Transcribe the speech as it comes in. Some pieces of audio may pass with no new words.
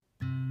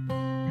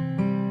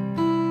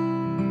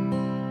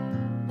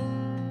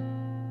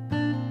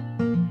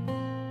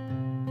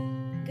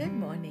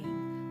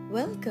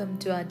Welcome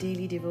to our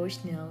daily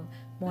devotional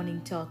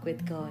morning talk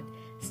with God.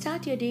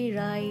 Start your day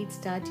right,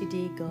 start your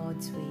day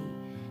God's way.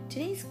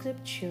 Today's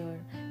scripture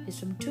is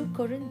from 2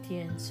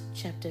 Corithians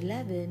chapter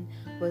 11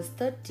 verse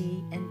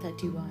 30 and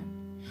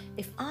 31.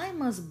 If I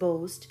must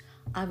boast,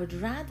 I would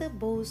rather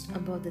boast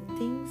about the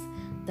things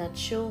that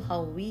show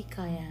how weak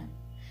I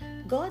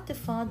am. God the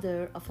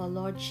Father of our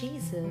Lord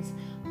Jesus,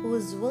 who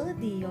is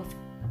worthy of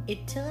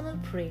eternal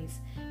praise,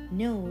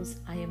 knows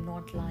I am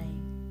not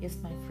lying. Yes,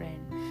 my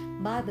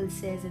friend. Bible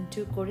says in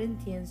 2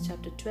 Corinthians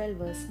chapter 12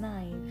 verse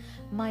 9,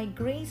 my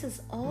grace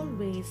is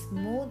always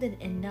more than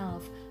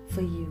enough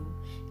for you,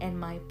 and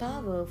my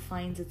power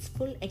finds its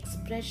full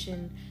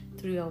expression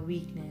through your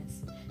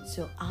weakness.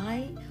 So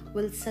I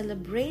will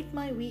celebrate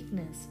my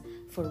weakness,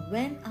 for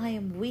when I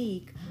am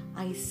weak,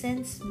 I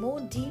sense more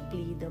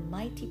deeply the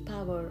mighty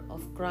power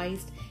of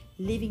Christ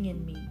living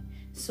in me.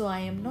 So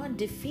I am not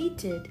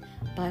defeated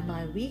by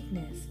my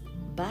weakness,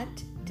 but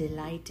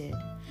delighted.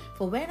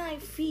 For when I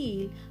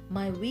feel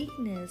my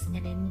weakness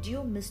and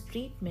endure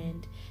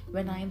mistreatment,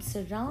 when I am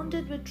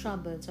surrounded with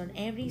troubles on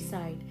every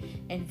side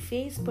and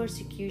face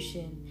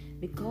persecution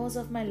because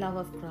of my love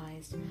of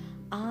Christ,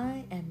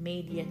 I am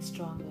made yet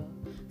stronger.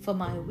 For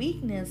my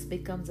weakness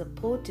becomes a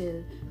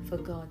portal for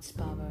God's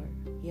power.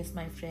 Yes,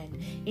 my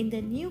friend, in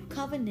the new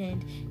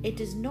covenant, it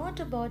is not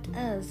about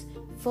us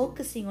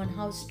focusing on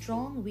how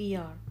strong we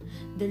are.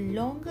 The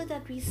longer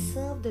that we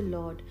serve the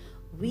Lord,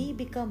 we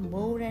become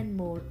more and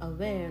more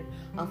aware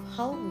of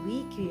how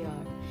weak we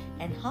are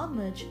and how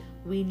much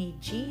we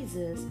need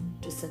Jesus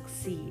to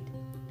succeed.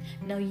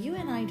 Now, you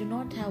and I do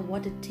not have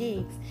what it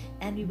takes,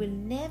 and we will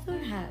never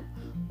have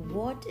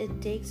what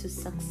it takes to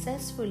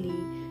successfully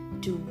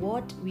do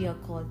what we are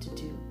called to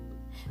do.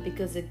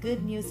 Because the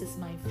good news is,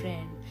 my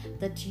friend,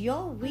 that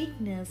your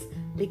weakness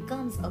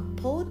becomes a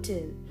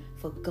portal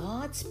for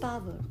God's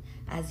power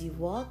as you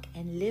walk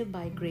and live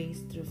by grace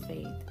through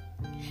faith.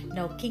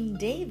 Now, King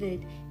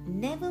David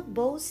never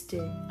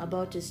boasted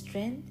about his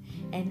strength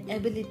and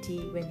ability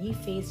when he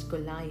faced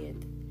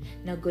Goliath.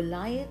 Now,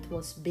 Goliath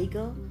was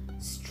bigger,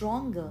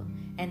 stronger,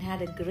 and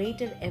had a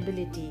greater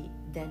ability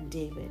than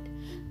David.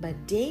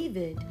 But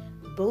David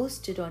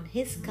boasted on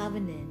his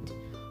covenant,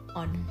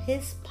 on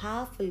his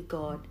powerful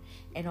God,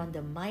 and on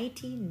the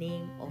mighty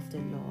name of the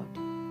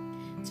Lord.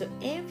 So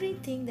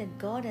everything that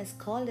God has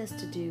called us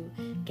to do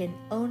can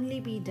only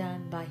be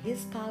done by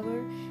His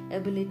power,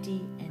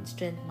 ability, and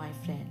strength, my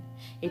friend.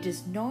 It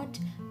is not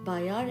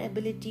by our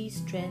ability,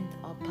 strength,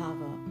 or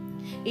power.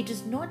 It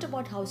is not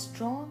about how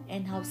strong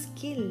and how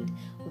skilled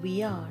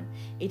we are.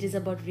 It is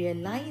about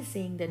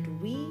realizing that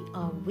we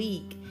are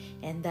weak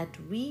and that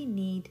we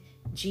need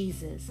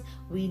Jesus.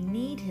 We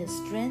need His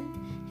strength,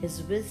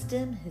 His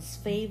wisdom, His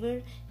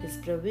favor, His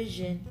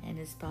provision, and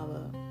His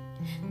power.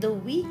 The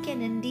weak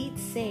can indeed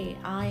say,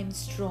 I am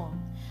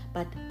strong,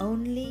 but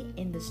only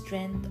in the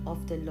strength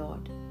of the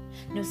Lord.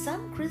 Now,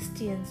 some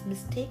Christians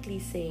mistakenly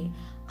say,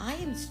 I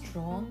am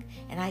strong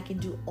and I can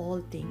do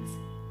all things.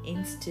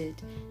 Instead,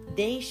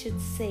 they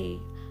should say,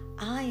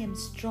 I am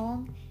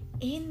strong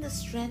in the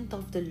strength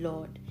of the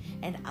Lord,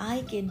 and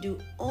I can do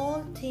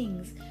all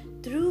things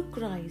through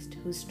Christ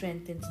who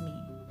strengthens me.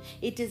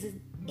 It is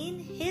in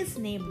His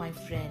name, my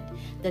friend,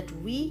 that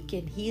we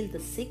can heal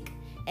the sick,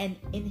 and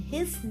in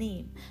His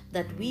name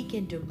that we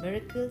can do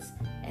miracles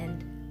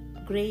and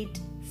great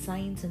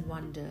signs and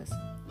wonders.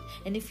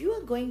 And if you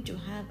are going to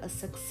have a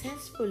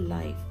successful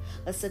life,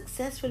 a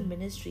successful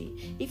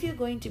ministry, if you're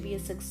going to be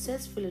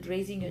successful at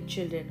raising your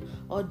children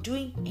or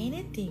doing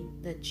anything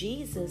that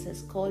Jesus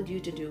has called you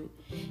to do,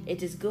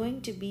 it is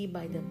going to be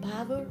by the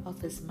power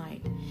of His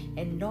might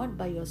and not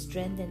by your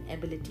strength and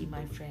ability,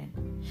 my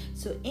friend.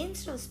 So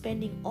instead of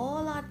spending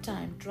all our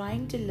time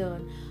trying to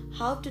learn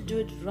how to do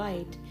it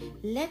right,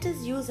 let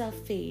us use our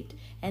faith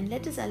and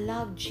let us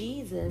allow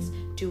Jesus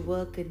to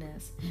work in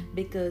us,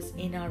 because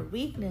in our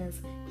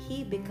weakness,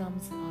 He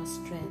becomes our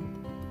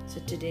strength. So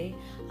today,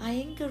 I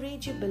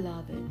encourage you,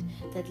 beloved,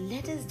 that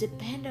let us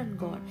depend on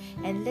God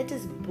and let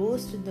us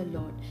boast in the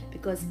Lord,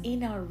 because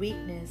in our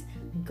weakness,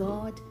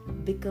 God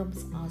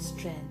becomes our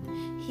strength.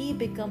 He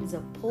becomes a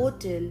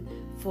portal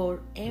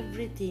for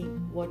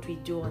everything what we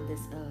do on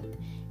this earth.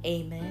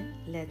 Amen.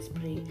 Let's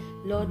pray.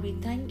 Lord, we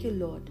thank you,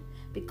 Lord.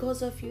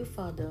 Because of you,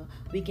 Father,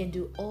 we can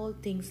do all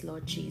things,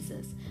 Lord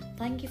Jesus.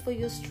 Thank you for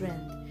your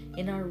strength.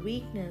 In our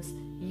weakness,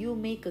 you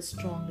make us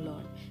strong,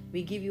 Lord.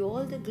 We give you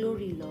all the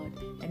glory, Lord,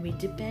 and we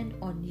depend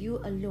on you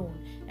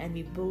alone, and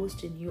we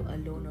boast in you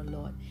alone, O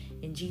Lord.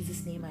 In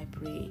Jesus' name I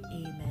pray.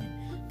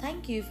 Amen.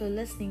 Thank you for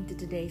listening to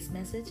today's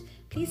message.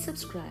 Please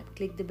subscribe.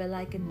 Click the bell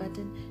icon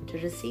button to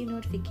receive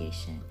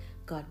notification.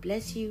 God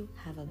bless you.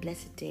 Have a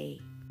blessed day.